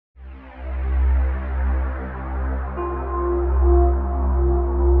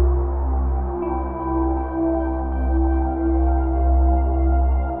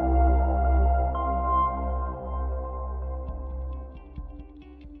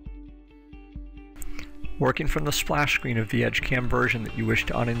Working from the splash screen of the Edgecam version that you wish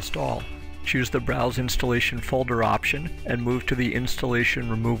to uninstall, choose the Browse Installation Folder option and move to the Installation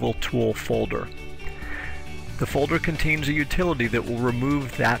Removal Tool folder. The folder contains a utility that will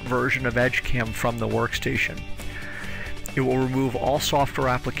remove that version of Edgecam from the workstation. It will remove all software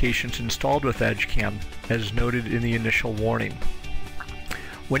applications installed with Edgecam, as noted in the initial warning.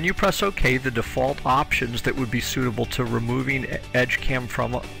 When you press OK, the default options that would be suitable to removing Edgecam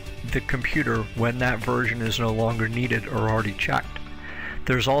from the computer when that version is no longer needed are already checked.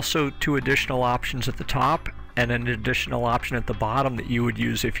 There's also 2 additional options at the top and an additional option at the bottom that you would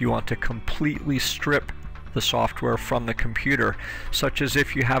use if you want to completely strip the software from the computer, such as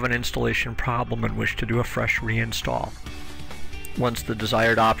if you have an installation problem and wish to do a fresh reinstall. Once the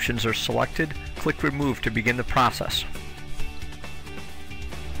desired options are selected, click Remove to begin the process.